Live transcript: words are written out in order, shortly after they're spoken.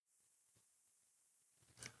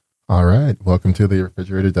All right. Welcome to the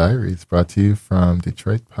Refrigerator Diaries, brought to you from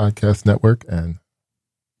Detroit Podcast Network. And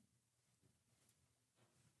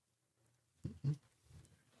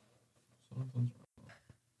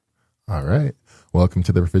all right. Welcome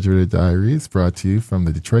to the Refrigerator Diaries, brought to you from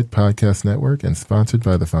the Detroit Podcast Network and sponsored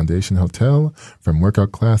by the Foundation Hotel. From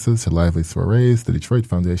workout classes to lively soirees, the Detroit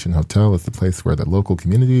Foundation Hotel is the place where the local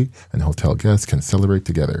community and hotel guests can celebrate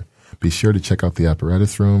together. Be sure to check out the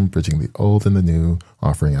Apparatus Room, bridging the old and the new,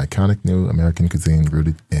 offering iconic new American cuisine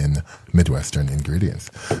rooted in Midwestern ingredients.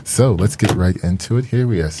 So let's get right into it. Here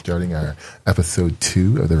we are starting our episode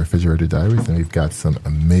 2 of the Refrigerator Diaries, and we've got some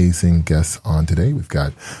amazing guests on today. We've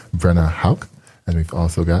got Brenna Hauk, and we've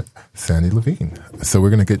also got Sandy Levine. So we're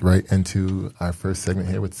going to get right into our first segment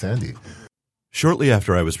here with Sandy. Shortly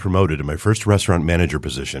after I was promoted to my first restaurant manager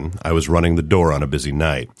position, I was running the door on a busy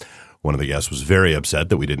night. One of the guests was very upset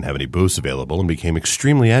that we didn't have any booths available and became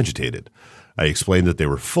extremely agitated. I explained that they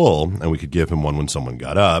were full and we could give him one when someone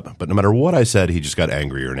got up, but no matter what I said, he just got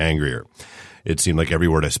angrier and angrier. It seemed like every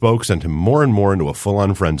word I spoke sent him more and more into a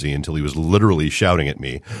full-on frenzy until he was literally shouting at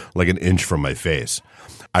me like an inch from my face.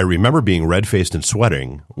 I remember being red-faced and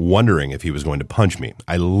sweating, wondering if he was going to punch me.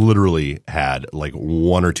 I literally had like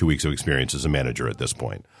 1 or 2 weeks of experience as a manager at this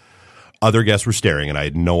point. Other guests were staring and I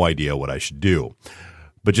had no idea what I should do,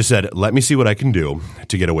 but just said, let me see what I can do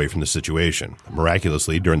to get away from the situation.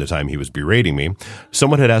 Miraculously, during the time he was berating me,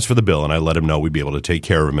 someone had asked for the bill, and I let him know we'd be able to take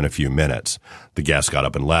care of him in a few minutes. The guest got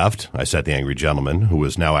up and left. I sat the angry gentleman, who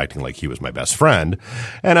was now acting like he was my best friend,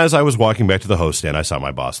 and as I was walking back to the host stand, I saw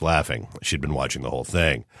my boss laughing. She'd been watching the whole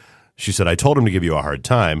thing. She said, I told him to give you a hard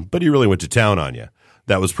time, but he really went to town on you.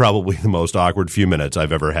 That was probably the most awkward few minutes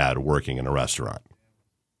I've ever had working in a restaurant.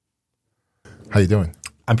 How you doing?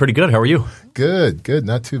 I'm pretty good. How are you? Good.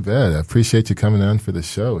 Not too bad. I appreciate you coming on for the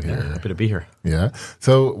show here. Yeah, happy to be here. Yeah.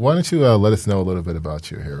 So why don't you let us know a little bit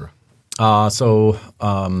about you here? I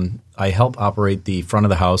help operate the front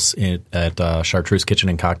of the house at Chartreuse Kitchen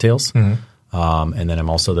and Cocktails. Mm-hmm. And then I'm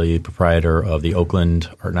also the proprietor of the Oakland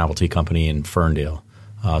Art Novelty Company in Ferndale.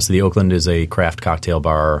 So the Oakland is a craft cocktail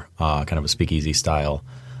bar, kind of a speakeasy style.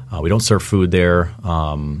 We don't serve food there,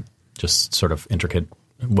 just sort of intricate,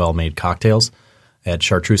 well-made cocktails. At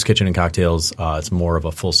Chartreuse Kitchen and Cocktails, it's more of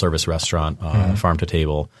a full-service restaurant, farm to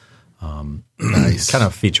table, nice. Kind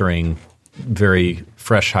of featuring very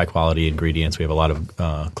fresh, high-quality ingredients. We have a lot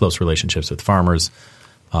of close relationships with farmers,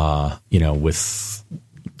 with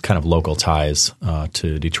kind of local ties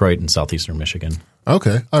to Detroit and southeastern Michigan.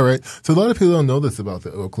 Okay. All right. So a lot of people don't know this about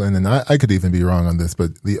the Oakland, and I could even be wrong on this,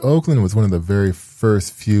 but the Oakland was one of the very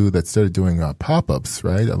first few that started doing pop-ups,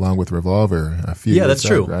 right, along with Revolver a few years that's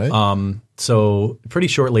back, true. Right? So pretty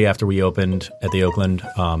shortly after we opened at the Oakland,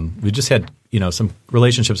 we just had, some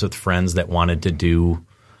relationships with friends that wanted to do,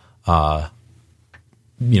 pop-up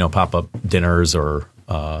dinners or,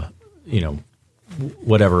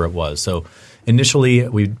 whatever it was. So initially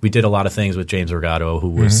we did a lot of things with James Regato, who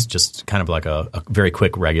was just kind of like a very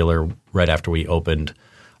quick regular right after we opened,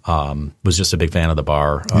 was just a big fan of the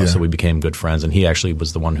bar. So we became good friends. And he actually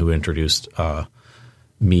was the one who introduced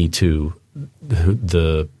me to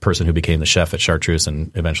the person who became the chef at Chartreuse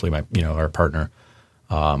and eventually our partner.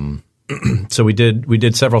 So we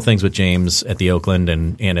did several things with James at the Oakland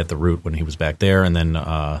and at the Root when he was back there. And then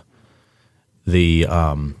the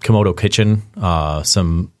Komodo Kitchen,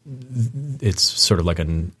 it's sort of like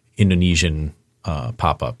an Indonesian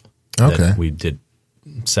pop-up that we did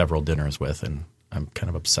several dinners with, and I'm kind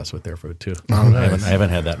of obsessed with their food too. Oh, nice. I haven't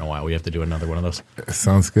had that in a while. We have to do another one of those.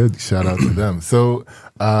 Sounds good. Shout out to them. So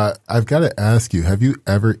I've got to ask you, have you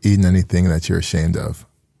ever eaten anything that you're ashamed of?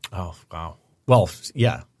 Oh, wow. Well,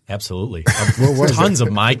 yeah, absolutely. Tons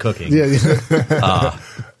of my cooking.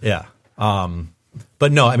 Yeah.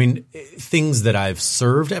 But no, I mean, things that I've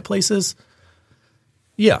served at places,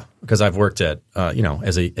 yeah, because I've worked at,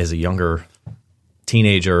 as a younger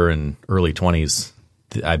teenager and early 20s,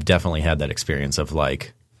 I've definitely had that experience of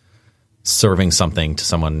like serving something to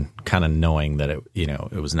someone kind of knowing that it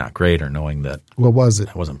was not great or knowing that what was it?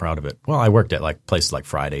 I wasn't proud of it. Well, I worked at like places like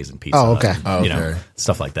Fridays and Pizza Hut, and,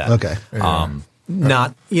 stuff like that. Okay.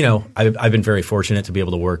 I've been very fortunate to be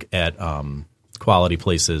able to work at quality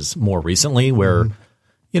places more recently where,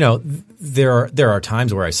 there are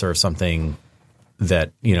times where I serve something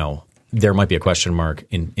that, there might be a question mark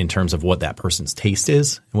in terms of what that person's taste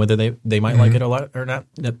is and whether they might like it a lot or not.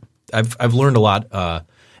 I've learned a lot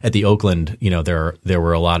at the Oakland. There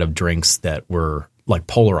were a lot of drinks that were like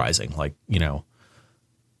polarizing, like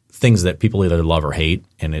things that people either love or hate,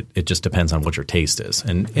 and it just depends on what your taste is.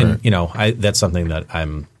 And that's something that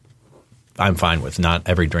I'm fine with. Not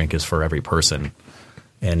every drink is for every person.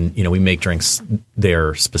 And, we make drinks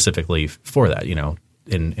there specifically for that,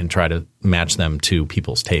 and try to match them to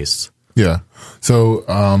people's tastes. Yeah. So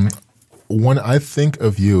when I think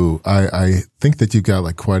of you, I think that you've got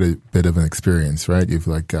like quite a bit of an experience, right? You've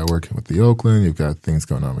like working with the Oakland. You've got things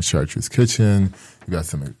going on with Chartreuse Kitchen. You've got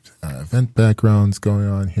some event backgrounds going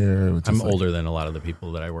on here. I'm older than a lot of the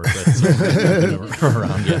people that I work with, so I've been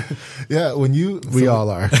around yet. Yeah, we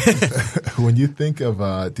all are. When you think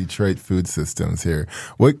of Detroit food systems here,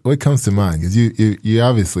 what comes to mind? Because you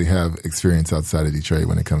obviously have experience outside of Detroit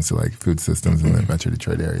when it comes to like food systems in the Metro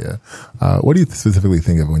Detroit area. What do you specifically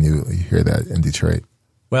think of when you hear that in Detroit?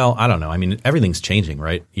 Well, I don't know. I mean, everything's changing,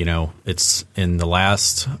 right? It's in the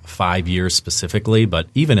last 5 years specifically, but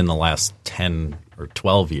even in the last 10 or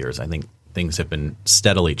 12 years, I think things have been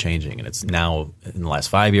steadily changing. And it's now in the last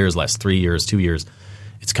 5 years, last 3 years, 2 years,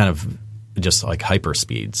 it's kind of just like hyper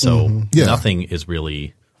speed. So nothing is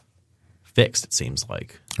really fixed, it seems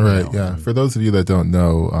like. Right, yeah. For those of you that don't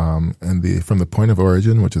know, from the point of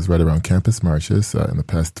origin, which is right around Campus Martius, in the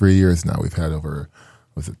past 3 years now, we've had over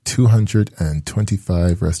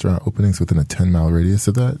 225 restaurant openings within a 10-mile radius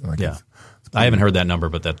of that? I haven't heard that number,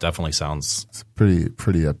 but that definitely sounds... It's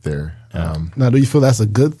pretty up there. Yeah. Now, do you feel that's a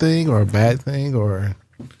good thing or a bad thing or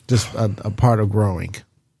just a part of growing?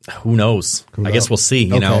 Who knows? I guess we'll see.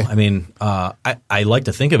 You know, I mean, I like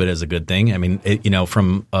to think of it as a good thing. I mean,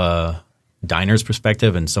 from a diner's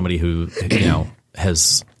perspective and somebody who,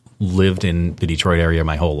 has lived in the Detroit area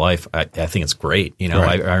my whole life, I think it's great.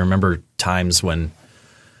 Right. I remember times when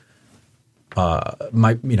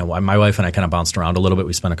my wife and I kind of bounced around a little bit.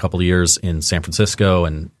 We spent a couple of years in San Francisco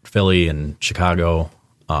and Philly and Chicago.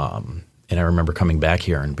 And I remember coming back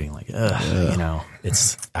here and being like,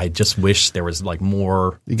 I just wish there was like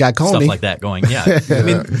more stuff like that going. Yeah. I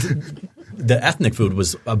mean, the ethnic food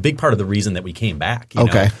was a big part of the reason that we came back. You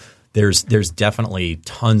know? There's definitely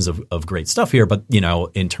tons of great stuff here, but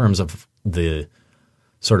in terms of the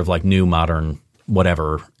sort of like new modern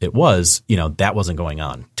whatever it was, that wasn't going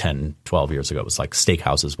on 10, 12 years ago. It was like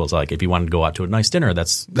steakhouses was like, if you wanted to go out to a nice dinner,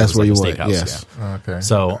 that's where like you a went. steakhouse. Yes. Yeah. Okay.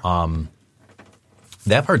 So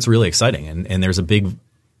that part's really exciting. And there's a big,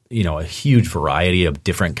 a huge variety of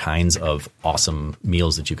different kinds of awesome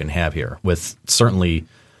meals that you can have here with certainly,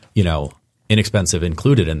 inexpensive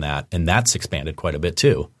included in that. And that's expanded quite a bit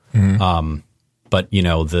too. Mm-hmm. But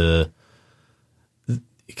the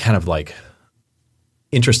kind of like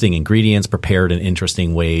interesting ingredients prepared in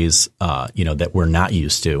interesting ways, that we're not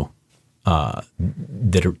used to,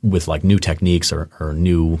 that are with like new techniques or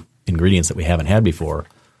new ingredients that we haven't had before.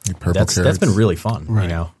 That's been really fun,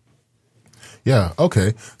 right. Yeah.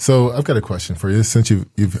 Okay. So I've got a question for you. Since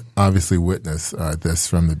you've obviously witnessed this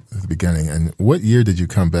from the beginning, and what year did you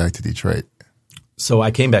come back to Detroit? So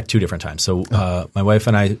I came back 2 different times. So my wife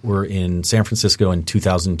and I were in San Francisco in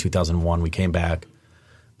 2000, 2001. We came back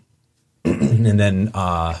and then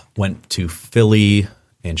went to Philly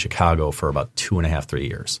and Chicago for about 2.5, 3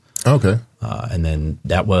 years. Okay. And then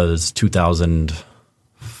that was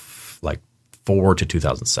 2004 to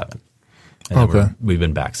 2007. And then we've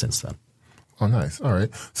been back since then. Oh, nice. All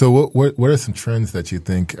right. So what are some trends that you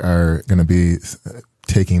think are going to be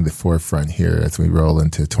taking the forefront here as we roll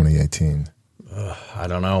into 2018? I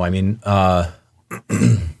don't know. I mean, I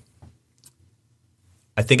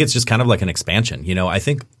think it's just kind of like an expansion. I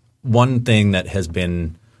think one thing that has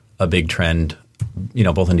been a big trend,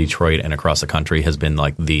 both in Detroit and across the country has been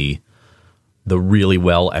like the really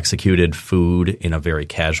well executed food in a very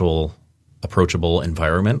casual, approachable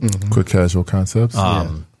environment. Mm-hmm. Quick casual concepts.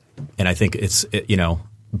 And I think it's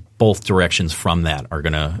both directions from that are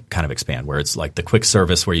going to kind of expand, where it's like the quick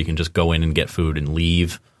service where you can just go in and get food and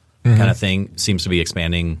leave kind of thing seems to be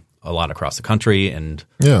expanding a lot across the country. And,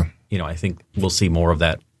 I think we'll see more of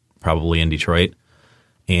that probably in Detroit.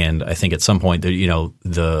 And I think at some point,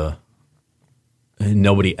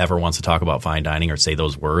 nobody ever wants to talk about fine dining or say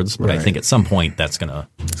those words. But I think at some point there's going to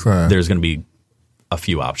be a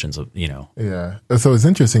few options of, Yeah. So it's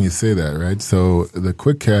interesting you say that, right? So the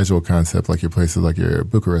quick casual concept, like your places like your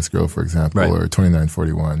Bucharest Grill, for example, or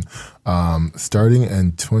 2941, starting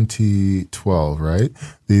in 2012, right?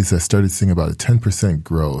 These started seeing about a 10%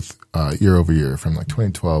 growth year over year from like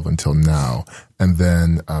 2012 until now. And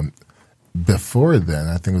then before then,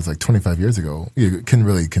 I think it was like 25 years ago, you couldn't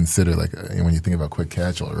really consider like when you think about quick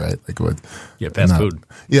casual, right? Like what? Yeah, fast food.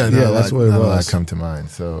 Yeah, that's what it was. Not a lot come to mind.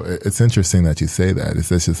 So it's interesting that you say that. Is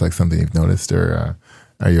this just like something you've noticed, or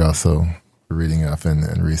are you also reading up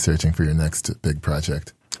and researching for your next big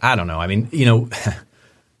project? I don't know. I mean,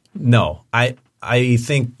 no. I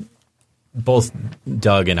think both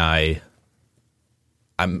Doug and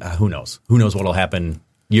who knows? Who knows what will happen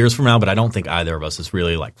years from now, but I don't think either of us is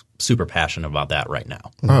really like super passionate about that right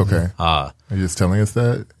now. Oh, okay. Are you just telling us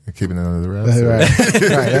that? You're keeping it under the wraps? Right.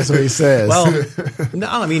 That's what he says. Well, no,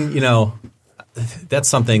 I mean, that's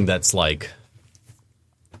something that's like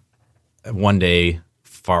one day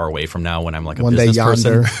far away from now when I'm like a one business day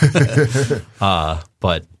person.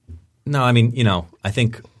 But no, I mean, I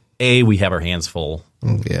think we have our hands full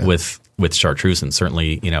with chartreuse, and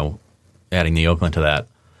certainly, adding the Oakland to that.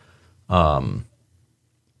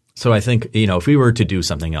 So I think, if we were to do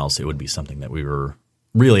something else, it would be something that we were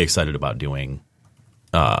really excited about doing,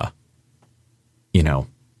 as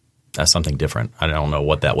something different. I don't know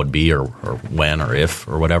what that would be or when or if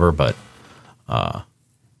or whatever, but I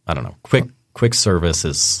don't know. Quick service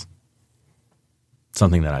is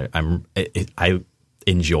something that I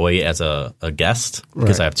enjoy as a guest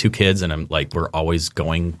because I have 2 kids and I'm like, we're always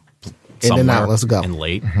going somewhere in and out, let's go. And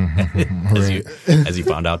late, as you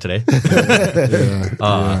found out today.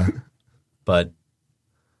 But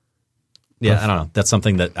yeah, I don't know. That's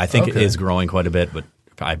something that I think is growing quite a bit, but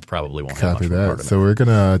I probably won't have much that. So we're going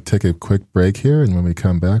to take a quick break here, and when we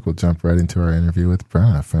come back, we'll jump right into our interview with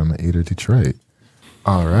Brenna from Eater Detroit.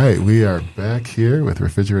 All right, we are back here with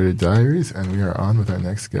Refrigerated Diaries, and we are on with our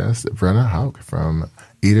next guest, Brenna Hauk from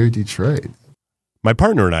Eater Detroit. My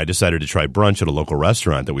partner and I decided to try brunch at a local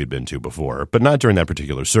restaurant that we'd been to before, but not during that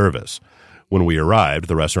particular service. When we arrived,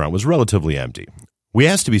 the restaurant was relatively empty. We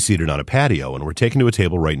asked to be seated on a patio and were taken to a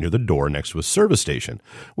table right near the door next to a service station,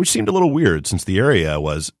 which seemed a little weird since the area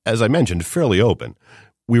was, as I mentioned, fairly open.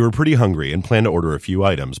 We were pretty hungry and planned to order a few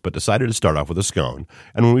items, but decided to start off with a scone.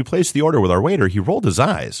 And when we placed the order with our waiter, he rolled his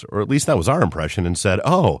eyes, or at least that was our impression, and said,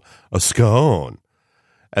 "Oh, a scone,"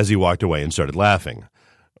 as he walked away and started laughing.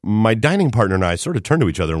 My dining partner and I sort of turned to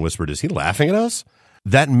each other and whispered, "Is he laughing at us?"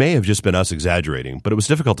 That may have just been us exaggerating, but it was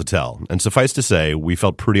difficult to tell, and suffice to say, we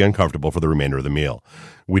felt pretty uncomfortable for the remainder of the meal.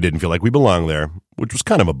 We didn't feel like we belonged there, which was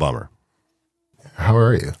kind of a bummer. How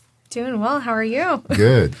are you? Doing well. How are you?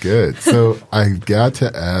 Good. So I got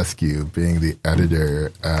to ask you, being the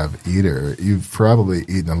editor of Eater, you've probably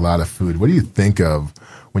eaten a lot of food. What do you think of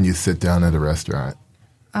when you sit down at a restaurant?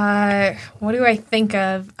 What do I think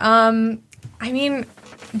of? I mean,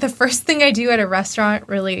 the first thing I do at a restaurant,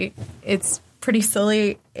 really, it's pretty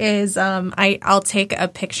silly, is I'll take a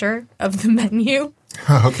picture of the menu.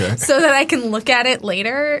 Okay. So that I can look at it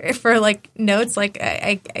later for like notes. Like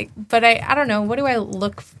but I don't know. What do I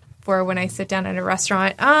look for when I sit down at a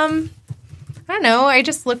restaurant? I don't know. I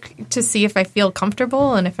just look to see if I feel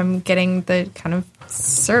comfortable and if I'm getting the kind of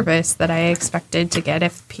service that I expected to get,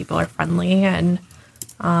 if people are friendly, and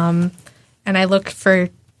I look for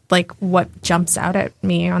like what jumps out at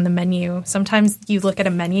me on the menu. Sometimes you look at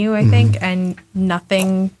a menu, I think, and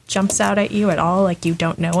nothing jumps out at you at all. Like you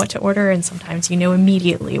don't know what to order, and sometimes you know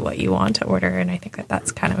immediately what you want to order. And I think that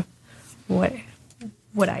that's kind of what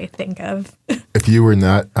I think of. If you were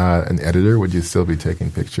not an editor, would you still be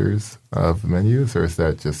taking pictures of menus, or is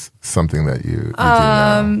that just something that you do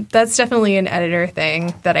now? That's definitely an editor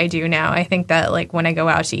thing that I do now. I think that like when I go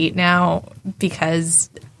out to eat now, because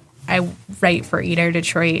I write for Eater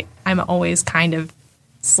Detroit, I'm always kind of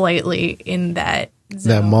slightly in that zone.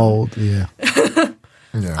 That mold, yeah.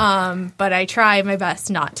 Yeah. But I try my best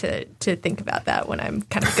not to think about that when I'm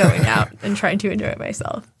kind of going out and trying to enjoy it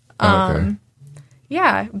myself. Okay.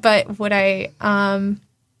 Yeah, but what I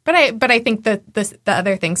think that the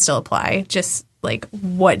other things still apply. Just like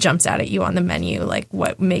what jumps out at you on the menu, like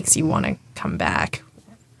what makes you want to come back.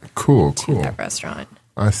 Cool. That restaurant.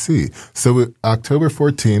 I see. So October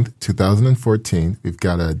 14th, 2014, we've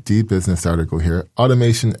got a D-Business article here.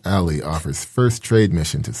 Automation Alley offers first trade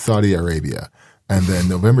mission to Saudi Arabia. And then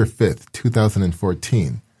November 5th,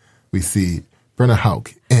 2014, we see Brenna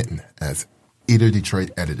Hauk in as Eater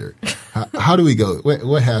Detroit editor. How do we go?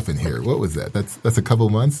 What happened here? What was that? That's a couple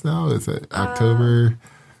months now? Is it October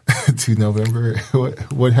to November?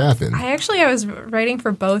 What happened? I was writing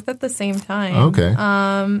for both at the same time. Okay.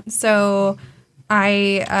 So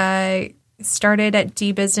I started at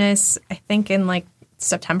D-Business, I think, in like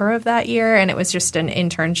September of that year, and it was just an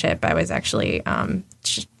internship. I was actually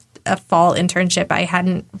just a fall internship. I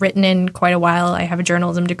hadn't written in quite a while. I have a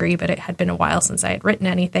journalism degree, but it had been a while since I had written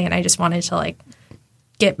anything, and I just wanted to like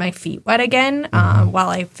get my feet wet again while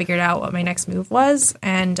I figured out what my next move was.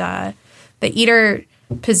 And the Eater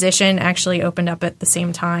position actually opened up at the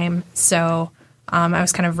same time, so I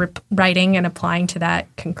was kind of writing and applying to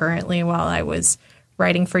that concurrently while I was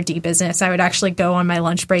writing for D-Business. I would actually go on my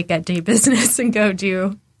lunch break at D-Business and go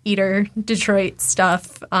do Eater Detroit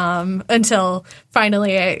stuff until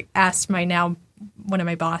finally I asked one of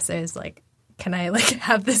my bosses, like, can I like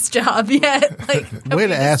have this job yet? Like, Way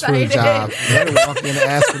to ask for a job. Way to walk in and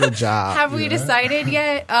ask for the job. Have we decided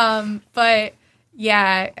yet? But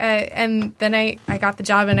yeah, and then I got the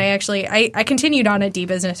job, and I continued on at D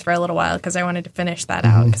Business for a little while because I wanted to finish that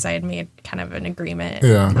out because I had made kind of an agreement.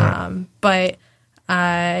 But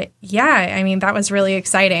yeah, I mean, that was really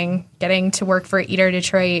exciting getting to work for Eater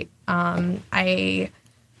Detroit.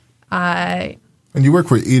 And you work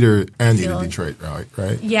for Eater and Eater Detroit,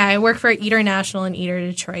 right? Yeah, I work for Eater National and Eater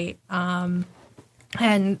Detroit. And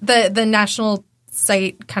the national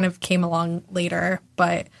site kind of came along later,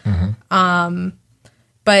 but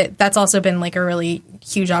that's also been like a really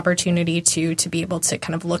huge opportunity to be able to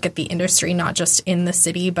kind of look at the industry, not just in the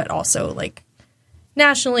city, but also like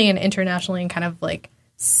nationally and internationally, and kind of like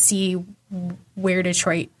see where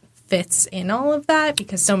Detroit fits in all of that,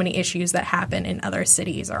 because so many issues that happen in other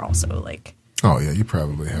cities are also like. Oh yeah, you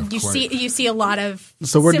probably have. You see a lot of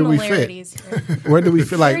where do we fit? Where do we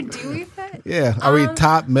feel like? Where do we fit? Yeah, are we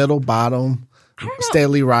top, middle, bottom?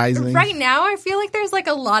 Steadily rising. Right now, I feel like there's like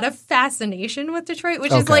a lot of fascination with Detroit,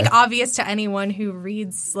 which is like obvious to anyone who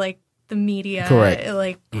reads like the media,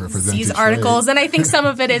 like sees Detroit articles, and I think some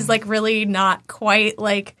of it is like really not quite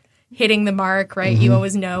like hitting the mark. Right? You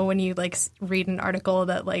always know when you like read an article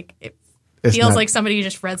that like it feels like somebody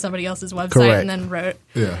just read somebody else's website and then wrote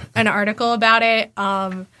an article about it.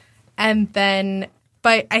 And then,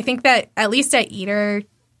 but I think that at least at Eater,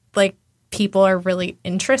 like people are really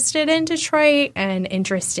interested in Detroit and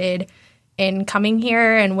interested in coming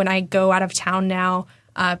here. And when I go out of town now,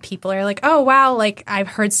 people are like, oh, wow, like I've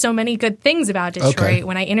heard so many good things about Detroit. Okay.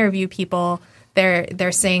 When I interview people,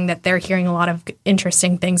 they're saying that they're hearing a lot of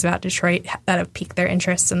interesting things about Detroit that have piqued their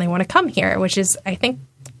interest and they want to come here, which is, I think,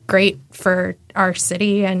 great for our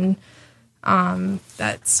city, and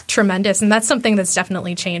that's tremendous. And that's something that's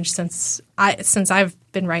definitely changed since I've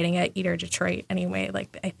been writing at Eater Detroit anyway.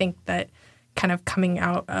 Like I think that kind of coming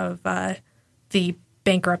out of the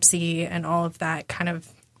bankruptcy and all of that, kind of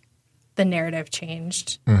the narrative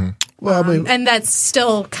changed. Well, I mean, and that's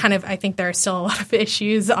still kind of, I think there are still a lot of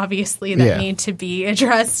issues obviously that need to be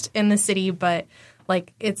addressed in the city, but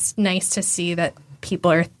like it's nice to see that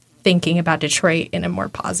people are thinking about Detroit in a more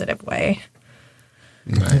positive way.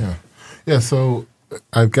 Yeah. So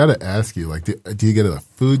I've got to ask you, like, do you get a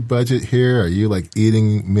food budget here? Are you like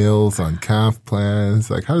eating meals on comp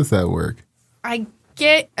plans? Like, how does that work? I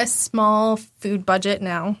get a small food budget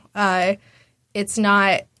now. It's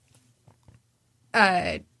not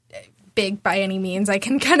big by any means. I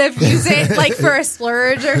can kind of use it like for a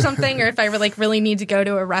splurge or something, or if I really need to go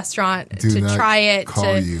to a restaurant to try it.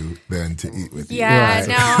 Call you then to eat with you. Yeah, right.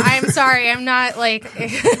 No, I'm sorry. I'm not like.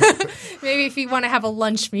 Maybe if you want to have a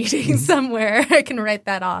lunch meeting somewhere, I can write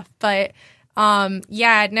that off. But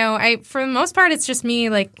yeah, no. For the most part, it's just me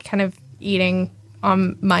like kind of eating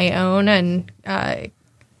on my own and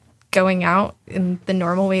going out in the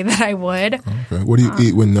normal way that I would. Okay. What do you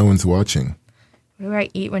eat when no one's watching? What do I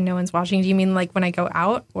eat when no one's watching? Do you mean like when I go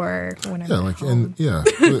out or when I'm at home?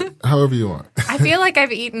 However you want. I feel like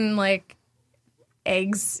I've eaten like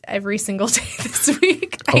eggs every single day this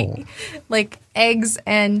week. Like eggs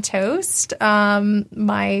and toast.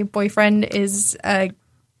 My boyfriend is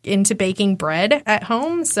into baking bread at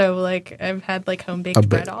home, so like I've had like home baked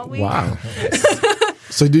bread all week. Wow.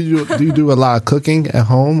 So do you do a lot of cooking at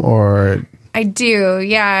home or? I do,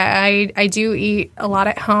 yeah. I do eat a lot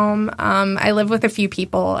at home. I live with a few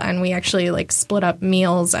people, and we actually like split up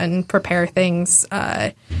meals and prepare things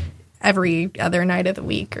every other night of the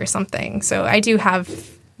week or something. So I do have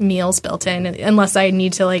meals built in, unless I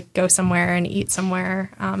need to like go somewhere and eat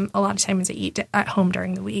somewhere. A lot of times I eat at home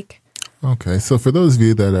during the week. Okay, so for those of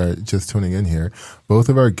you that are just tuning in here, both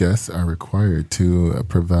of our guests are required to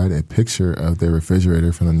provide a picture of their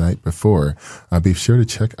refrigerator from the night before. Be sure to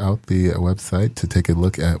check out the website to take a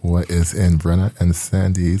look at what is in Brenna and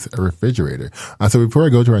Sandy's refrigerator. So before I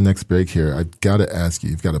go to our next break here, I've got to ask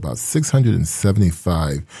you, you've got about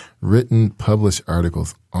 675 written, published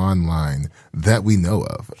articles online that we know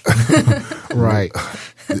of. Right.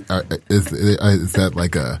 Is that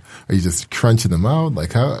like are you just crunching them out?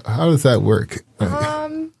 Like how does that work?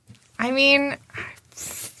 I mean,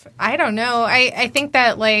 I don't know. I think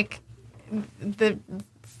that like the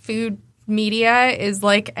food media is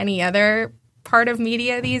like any other part of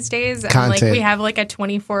media these days. And Content. Like we have like a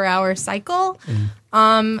 24-hour cycle.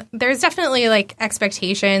 There's definitely like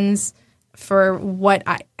expectations for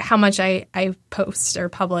how much I post or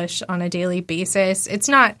publish on a daily basis. It's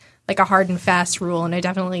not like a hard and fast rule, and it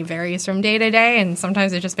definitely varies from day to day, and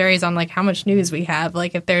sometimes it just varies on like how much news we have.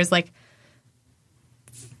 Like if there's like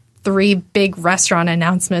 3 big restaurant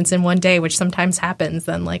announcements in one day, which sometimes happens,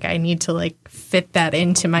 then like I need to like fit that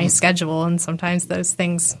into my schedule. And sometimes those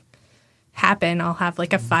things happen. I'll have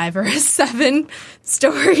like a 5 or a 7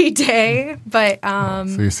 story day. But so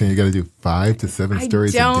you're saying you got to do 5 to 7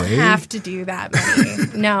 stories a day? I don't have to do that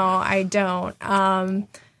many. No, I don't.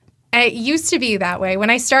 It used to be that way. When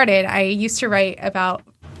I started, I used to write about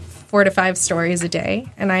 4 to 5 stories a day,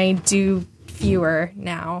 and I do fewer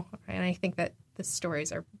now. And I think that the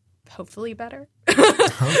stories are hopefully better. Okay.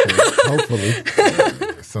 Hopefully.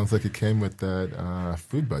 Sounds like it came with that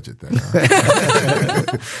food budget then.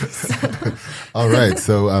 Huh? All right.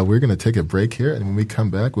 So we're going to take a break here. And when we come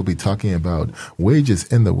back, we'll be talking about wages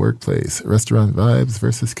in the workplace, restaurant vibes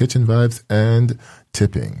versus kitchen vibes, and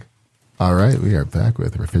tipping. All right, we are back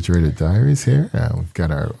with Refrigerated Diaries here. We've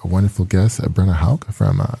got our wonderful guests, Brenna Hauk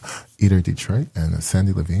from Eater Detroit and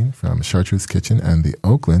Sandy Levine from Chartreuse Kitchen and the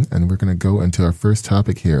Oakland. And we're going to go into our first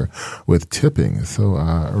topic here with tipping. So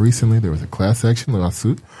recently there was a class action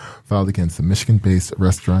lawsuit filed against the Michigan-based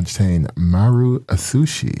restaurant chain Maru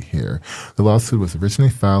Sushi here. The lawsuit was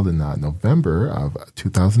originally filed in November of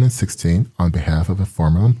 2016 on behalf of a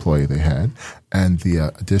former employee they had. And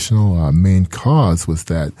the additional main cause was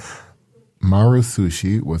that Maru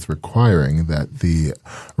Sushi was requiring that the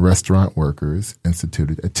restaurant workers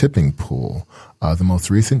instituted a tipping pool. The most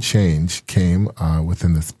recent change came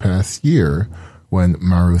within this past year when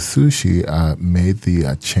Maru Sushi made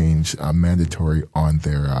the change mandatory on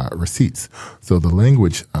their receipts. So the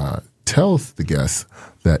language tells the guests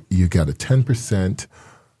that you got a 10%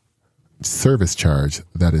 service charge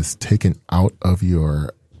that is taken out of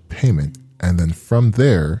your payment. And then from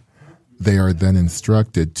there, they are then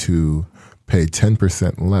instructed to pay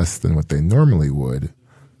 10% less than what they normally would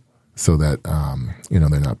so that,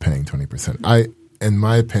 they're not paying 20%. In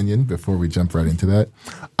my opinion, before we jump right into that,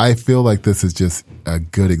 I feel like this is just a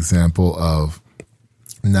good example of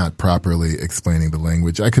not properly explaining the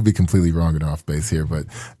language. I could be completely wrong and off base here, but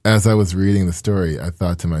as I was reading the story, I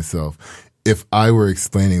thought to myself, if I were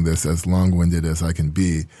explaining this as long-winded as I can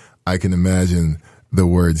be, I can imagine the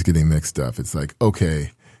words getting mixed up. It's like,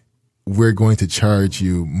 okay, we're going to charge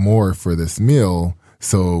you more for this meal,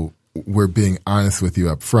 so we're being honest with you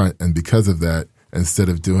up front, and because of that, instead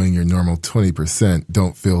of doing your normal 20%,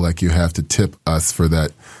 don't feel like you have to tip us for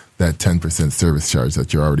that 10% service charge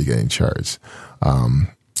that you're already getting charged.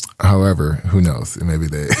 However, who knows? Maybe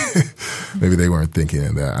they weren't thinking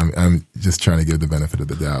of that. I'm just trying to give the benefit of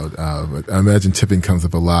the doubt. But I imagine tipping comes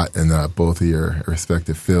up a lot in both of your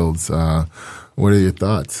respective fields. What are your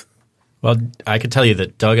thoughts? Well, I could tell you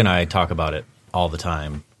that Doug and I talk about it all the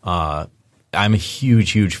time. I'm a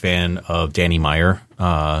huge, huge fan of Danny Meyer,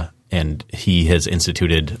 and he has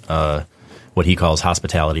instituted what he calls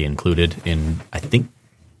hospitality included in, I think,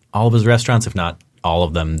 all of his restaurants, if not all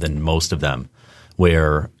of them, then most of them,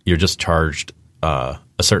 where you're just charged a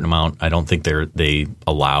certain amount. I don't think they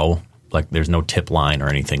allow, like, there's no tip line or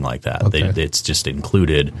anything like that. Okay. It's just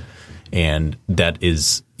included, and that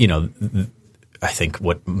is, I think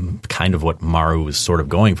what Maru is sort of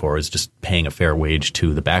going for is just paying a fair wage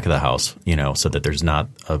to the back of the house, so that there's not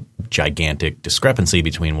a gigantic discrepancy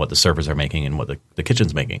between what the servers are making and what the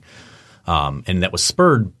kitchen's making. And that was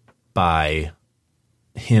spurred by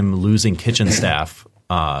him losing kitchen staff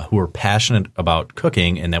who were passionate about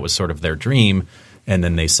cooking, and that was sort of their dream. And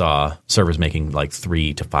then they saw servers making like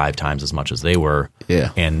 3 to 5 times as much as they were,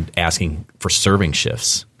 and asking for serving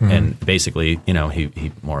shifts. Mm-hmm. And basically,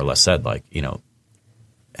 he more or less said, like,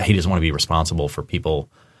 he doesn't want to be responsible for people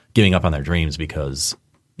giving up on their dreams because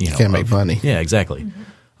you can't make money. Yeah, exactly.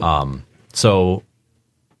 Mm-hmm.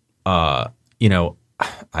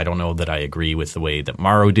 I don't know that I agree with the way that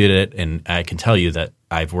Maru did it, and I can tell you that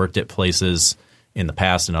I've worked at places in the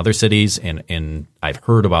past in other cities, and I've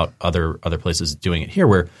heard about other places doing it here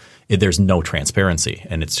where there's no transparency,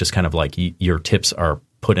 and it's just kind of like your tips are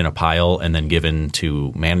put in a pile and then given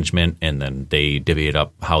to management, and then they divvy it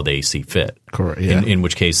up how they see fit. Correct. Yeah. In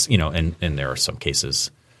which case, and there are some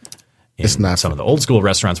cases in it's not some of the old school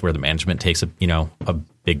restaurants where the management takes a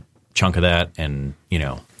big chunk of that, and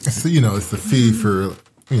So, it's the fee for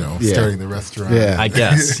starting the restaurant. Yeah, I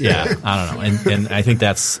guess. Yeah, I don't know, and I think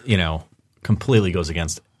that's completely goes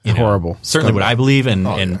against horrible certainly what I believe and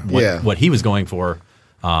what he was going for.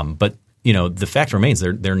 But the fact remains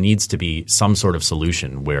there needs to be some sort of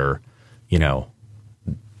solution where the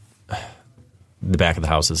back of the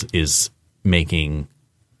house is making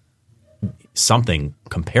something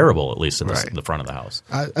comparable, at least to the front of the house.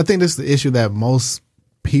 I think this is the issue that most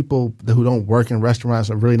people who don't work in restaurants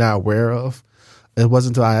are really not aware of. It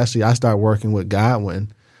wasn't until I started working with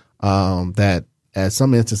Godwin that at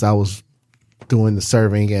some instance I was doing the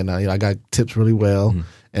serving, and I got tips really well.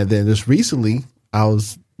 And then just recently, I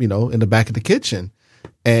was in the back of the kitchen,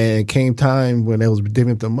 and came time when they was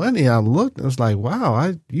divvying up the money. I looked and I was like,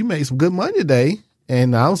 wow, you made some good money today.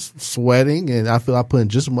 And I was sweating, and I feel I put in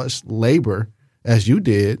just as much labor as you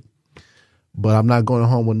did, but I'm not going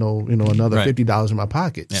home with another $50 in my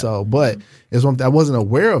pocket. Yeah. So, but it's one I wasn't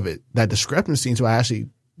aware of it, that discrepancy, until I actually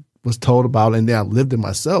was told about it, and then I lived it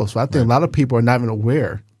myself. So I think a lot of people are not even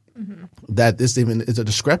aware that this even is a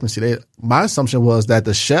discrepancy. My assumption was that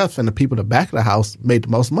the chef and the people in the back of the house made the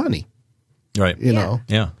most money. Right. You know.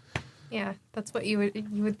 Yeah. Yeah, that's what you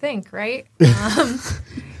would think, right? I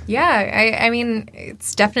mean,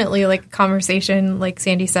 it's definitely like a conversation, like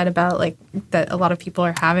Sandy said, about like that a lot of people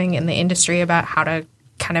are having in the industry about how to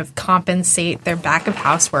kind of compensate their back of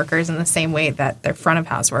house workers in the same way that their front of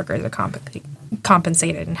house workers are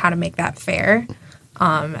compensated, and how to make that fair.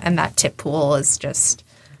 And that tip pool is just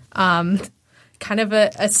kind of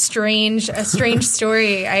a strange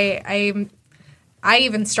story. I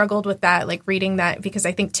even struggled with that, like reading that, because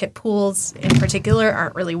I think tip pools in particular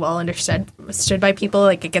aren't really well understood by people.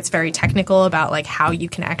 Like, it gets very technical about like how you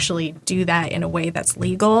can actually do that in a way that's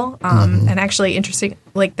legal. And actually interesting,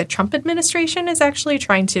 like the Trump administration is actually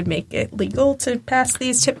trying to make it legal to pass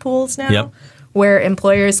these tip pools now, where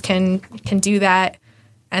employers can do that.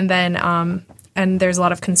 And then and there's a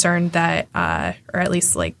lot of concern that, or at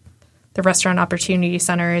least like the Restaurant Opportunity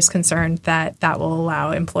Center is concerned that will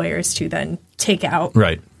allow employers to then take out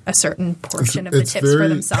a certain portion of the tips for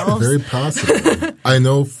themselves. Very possible. I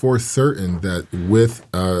know for certain that with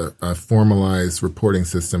a formalized reporting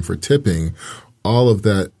system for tipping, all of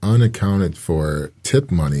that unaccounted for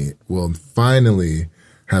tip money will finally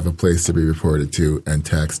have a place to be reported to and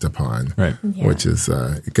taxed upon, which is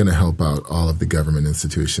going to help out all of the government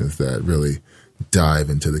institutions that really dive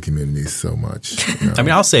into the community so much. I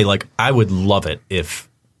mean, I'll say, like, I would love it if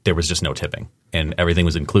there was just no tipping and everything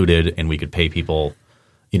was included and we could pay people,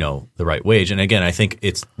 the right wage. And again, I think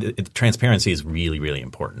transparency is really, really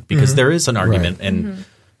important, because there is an argument, and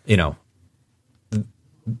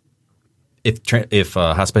if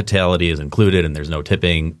hospitality is included and there's no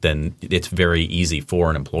tipping, then it's very easy for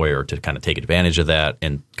an employer to kind of take advantage of that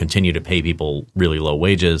and continue to pay people really low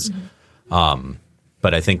wages. But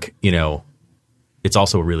I think, it's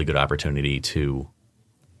also a really good opportunity to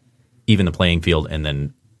even the playing field, and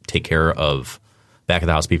then take care of back of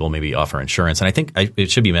the house people, maybe offer insurance. And I think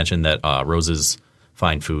it should be mentioned that Rose's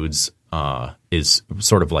Fine Foods is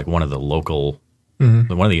sort of like one of the local,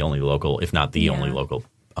 one of the only local, if not the only local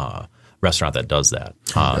restaurant that does that.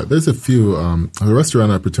 There's a few. The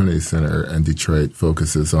Restaurant Opportunity Center in Detroit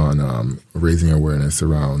focuses on raising awareness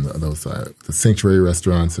around those the sanctuary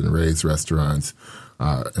restaurants and raised restaurants.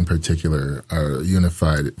 In particular, are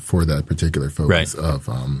unified for that particular focus of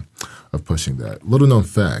pushing that. Little known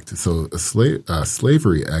fact: so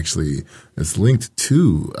slavery actually is linked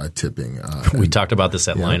to tipping. We talked about this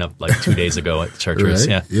at lineup like 2 days ago at Chartreuse.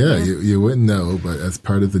 Right? You wouldn't know, but as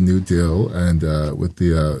part of the New Deal and with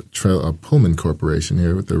the Pullman Corporation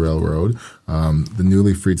here with the railroad, the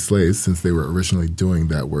newly freed slaves, since they were originally doing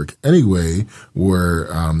that work anyway, were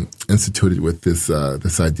instituted with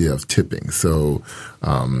this idea of tipping. So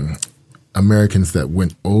Americans that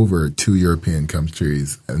went over to European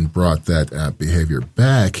countries and brought that behavior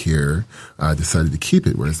back here decided to keep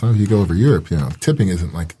it. Whereas now if you go over Europe, tipping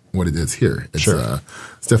isn't like what it is here. It's,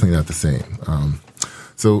 it's definitely not the same.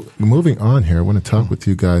 So moving on here, I want to talk with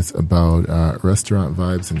you guys about restaurant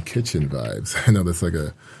vibes and kitchen vibes. I know that's like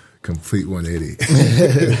a complete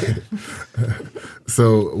 180.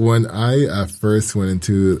 So when I first went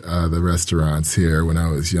into the restaurants here when I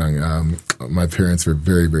was young, my parents were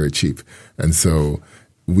very, very cheap. And so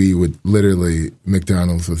we would literally,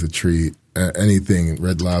 McDonald's was a treat. Anything,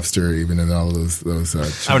 Red Lobster, even in all of those.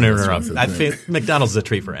 I would interrupt. I think McDonald's is a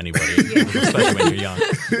treat for anybody, especially when you're young.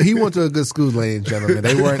 He went to a good school, ladies and gentlemen.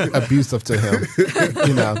 They weren't abusive to him.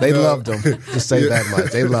 They loved him. Just say that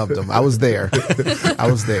much. They loved him. I was there.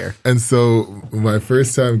 And so my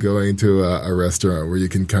first time going to a restaurant where you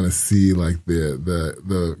can kind of see like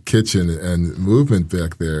the kitchen and movement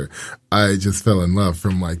back there, I just fell in love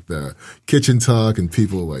from like the kitchen talk and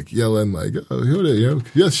people like yelling like, "Oh, who are you?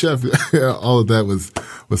 Yes, chef." All of that was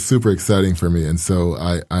super exciting for me. And so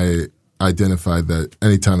I identified that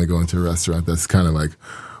anytime I go into a restaurant, that's kind of like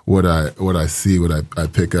what I see, what I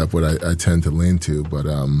pick up, what I tend to lean to. But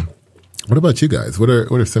what about you guys? What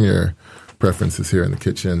are some of your preferences here in the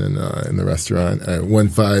kitchen and in the restaurant? One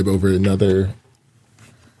vibe over another?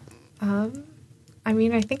 I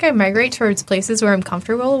mean, I think I migrate towards places where I'm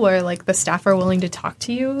comfortable, where like the staff are willing to talk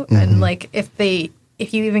to you, and like if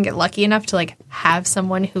if you even get lucky enough to like have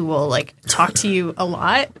someone who will like talk to you a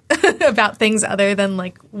lot about things other than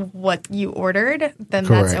like what you ordered, then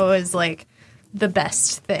that's always like the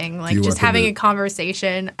best thing. Like just having a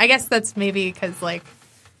conversation. I guess that's maybe because like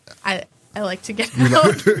I like to get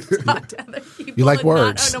out and talk to other people. You like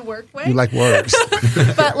words. Not in a work way. You like words.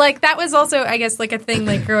 But like that was also, I guess, like a thing.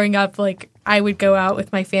 Like growing up, like I would go out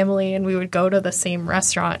with my family and we would go to the same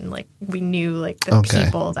restaurant, and like we knew like the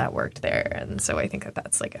people that worked there, and so I think that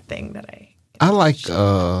that's like a thing that I like.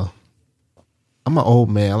 I'm an old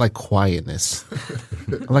man. I like quietness.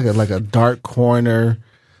 I like a dark corner,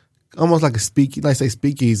 almost like a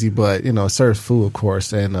speakeasy, but it serves food, of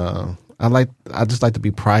course, and I just like to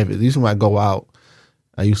be private. Usually when I go out,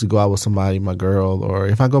 I usually go out with somebody, my girl, or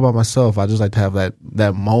if I go by myself, I just like to have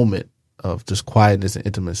that moment of just quietness and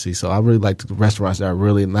intimacy. So I really like the restaurants that are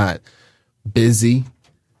really not busy.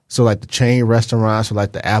 So like the chain restaurants or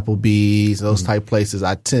like the Applebee's, those type places,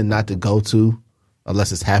 I tend not to go to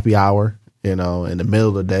unless it's happy hour, in the middle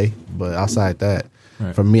of the day. But outside that,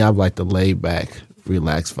 for me, I like the laid back,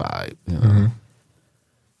 relaxed vibe.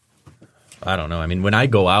 I don't know. I mean, when I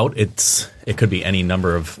go out, it could be any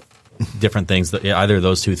number of different things, that either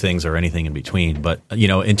those two things or anything in between. But,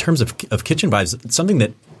 in terms of kitchen vibes, something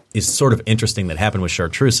that is sort of interesting that happened with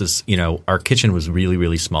Chartreuse is, our kitchen was really,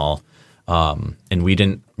 really small. And we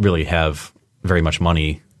didn't really have very much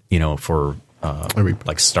money, for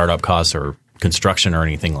like startup costs or construction or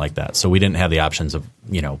anything like that. So we didn't have the options of,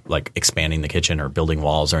 like expanding the kitchen or building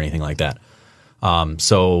walls or anything like that.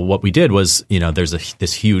 So what we did was, there's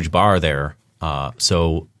this huge bar there.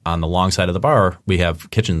 So on the long side of the bar, we have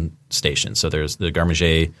kitchen stations. So there's the garde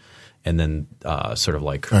manger, and then sort of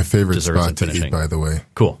like my favorite desserts spot and to finishing. eat, by the way.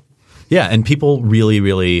 Cool. Yeah, and people really,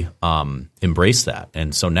 really embrace that.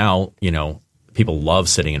 And so now, people love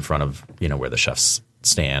sitting in front of, where the chefs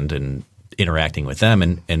stand and interacting with them.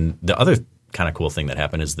 And the other kind of cool thing that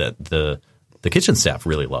happened is that the kitchen staff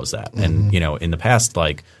really loves that. And, in the past,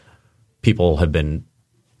 like, people have been,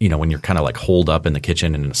 when you're kind of like holed up in the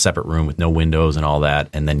kitchen in a separate room with no windows and all that,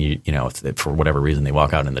 and then if for whatever reason they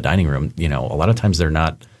walk out in the dining room, a lot of times they're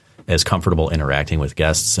not as comfortable interacting with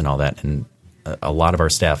guests and all that. And a lot of our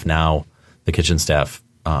staff now, the kitchen staff,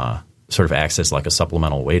 sort of acts as like a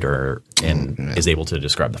supplemental waiter and is able to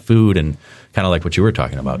describe the food and kind of like what you were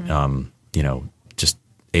talking about, just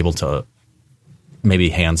able to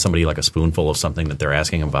maybe hand somebody like a spoonful of something that they're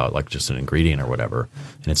asking about, like just an ingredient or whatever.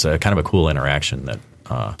 And it's a kind of a cool interaction that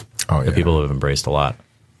that people have embraced a lot.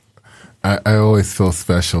 I always feel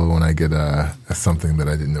special when I get something that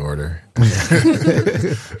I didn't order.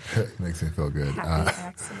 It makes me feel good.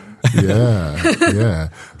 Yeah.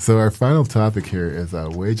 So our final topic here is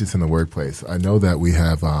wages in the workplace. I know that we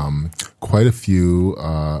have quite a few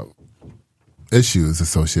issues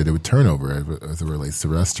associated with turnover as it relates to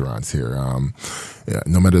restaurants here.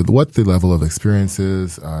 No matter what the level of experience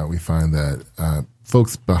is, we find that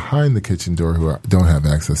folks behind the kitchen door who don't have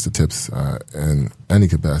access to tips in any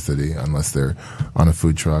capacity, unless they're on a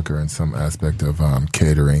food truck or in some aspect of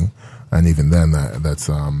catering, and even then, that's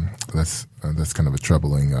kind of a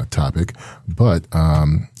troubling topic. But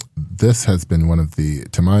this has been one of the,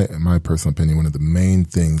 to my personal opinion, one of the main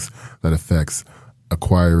things that affects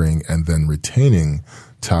acquiring and then retaining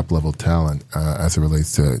top-level talent as it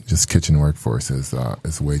relates to just kitchen workforce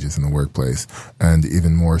is wages in the workplace, and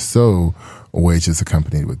even more so, wages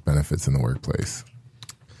accompanied with benefits in the workplace.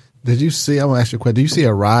 Did you see, I'm going to ask you a question, do you see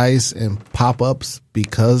a rise in pop-ups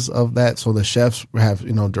because of that? So the chefs have,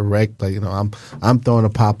 direct, like, I'm throwing a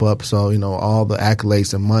pop-up, so, all the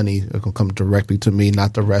accolades and money are going to come directly to me,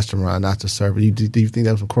 not the restaurant, not the server. Do you think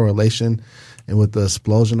there's a correlation and with the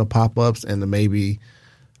explosion of pop-ups and maybe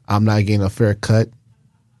I'm not getting a fair cut?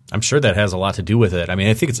 I'm sure that has a lot to do with it. I mean,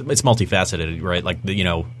 I think it's multifaceted, right? Like,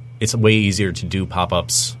 it's way easier to do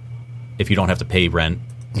pop-ups if you don't have to pay rent,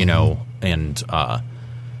 and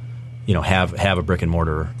have a brick and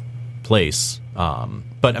mortar place.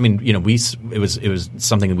 But I mean, it was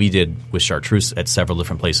something we did with Chartreuse at several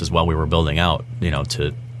different places while we were building out,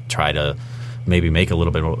 to try to maybe make a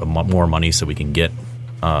little bit more money so we can get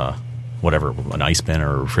whatever, an ice bin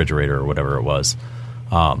or a refrigerator or whatever it was.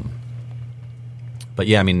 But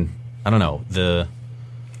yeah, I mean, I don't know.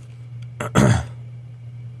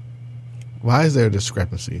 Why is there a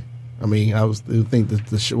discrepancy? I mean, I think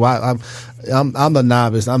that why I'm the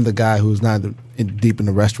novice. I'm the guy who's not deep in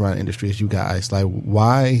the restaurant industry as you guys. Like,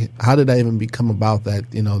 why? How did that even become about that?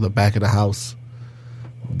 The back of the house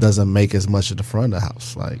doesn't make as much as the front of the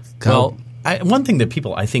house. Like, one thing that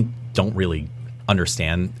people I think don't really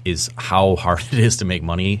understand is how hard it is to make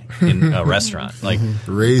money in a restaurant. Like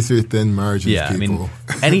razor thin margins. Yeah, people.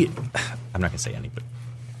 I mean, I'm not going to say any, but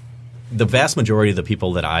the vast majority of the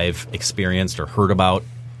people that I've experienced or heard about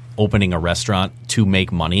opening a restaurant to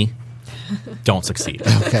make money don't succeed.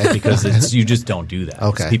 Okay. Because you just don't do that.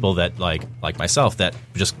 Okay. It's people that like myself that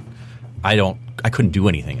just I couldn't do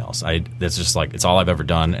anything else. That's just like it's all I've ever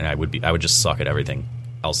done, and I would just suck at everything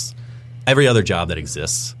else. Every other job that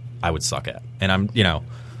exists, I would suck at, and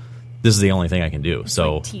this is the only thing I can do.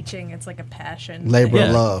 So like teaching, it's like a passion, labor Yeah.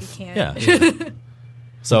 of love. You yeah. can't.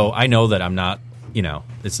 So I know that I'm not,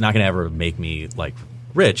 it's not going to ever make me like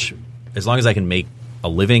rich. As long as I can make a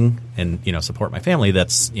living and support my family,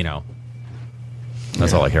 that's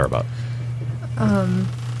all I care about.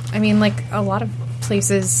 I mean, like a lot of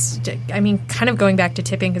places. I mean, kind of going back to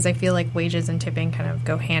tipping because I feel like wages and tipping kind of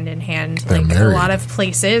go hand in hand. They're like married. a lot of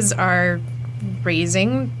places are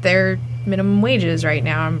raising their minimum wages right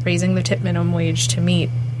now. I'm raising the tip minimum wage to meet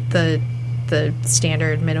the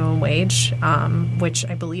standard minimum wage, which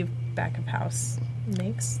I believe back of house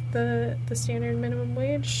makes the standard minimum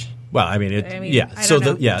wage. Well, I mean, yeah. I So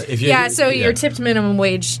don't know. if you So your tipped minimum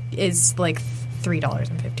wage is like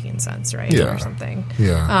 $3.15, right, Yeah. or something.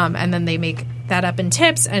 Yeah. And then they make that up in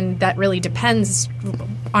tips, and that really depends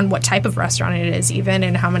on what type of restaurant it is, even,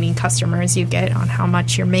 and how many customers you get on how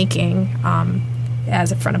much you're making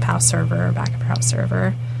as a front of house server or back of house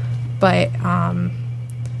server. But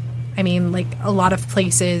I mean, like a lot of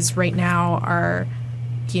places right now are,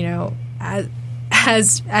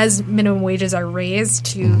 as minimum wages are raised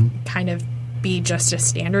to kind of be just a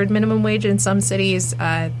standard minimum wage in some cities,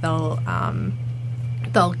 they'll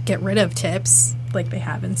get rid of tips like they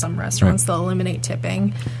have in some restaurants. Right. They'll eliminate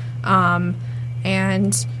tipping, and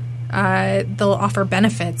they'll offer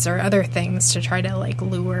benefits or other things to try to like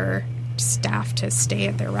lure staff to stay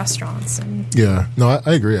at their restaurants. And Yeah, no,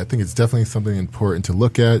 I agree. I think it's definitely something important to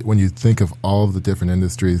look at when you think of all of the different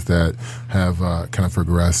industries that have kind of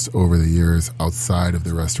progressed over the years outside of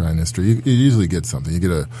the restaurant industry. You usually get something. You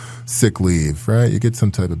get a sick leave, right? You get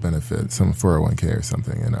some type of benefit, some 401k or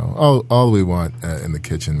something. All we want in the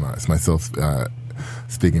kitchen, myself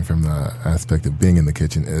speaking from the aspect of being in the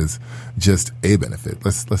kitchen, is just a benefit.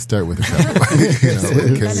 Let's start with a couple.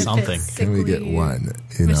 benefits, something. sick Can we get leave, one?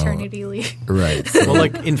 maternity leave. Right. well,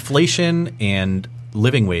 like inflation and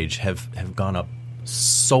living wage have gone up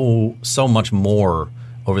so much more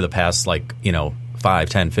over the past 5,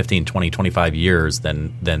 10, 15, 20, 25 years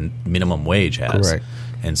than minimum wage has. Correct.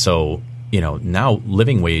 And so, now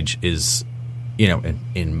living wage is,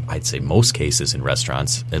 in I'd say most cases in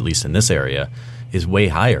restaurants, at least in this area, is way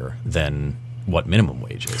higher than what minimum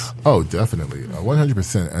wage is. Oh, definitely.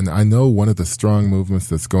 100%. And I know one of the strong movements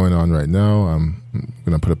that's going on right now, I'm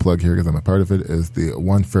going to put a plug here because I'm a part of it, is the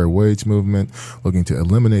One Fair Wage movement, looking to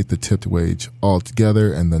eliminate the tipped wage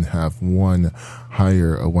altogether and then have one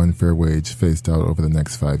fair wage phased out over the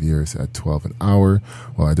next 5 years at $12 an hour.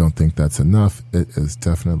 Well, I don't think that's enough. It is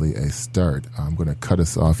definitely a start. I'm going to cut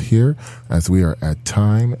us off here as we are at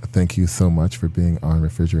time. Thank you so much for being on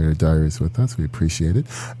Refrigerator Diaries with us. We appreciate it.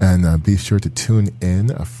 And be sure to tune in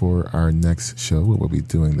for our next show where we'll be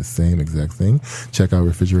doing the same exact thing. Check out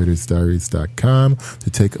refrigeratorsdiaries.com to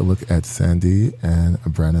take a look at Sandy and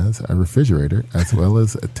Brenna's refrigerator, as well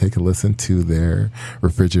as take a listen to their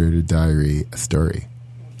Refrigerator Diary story.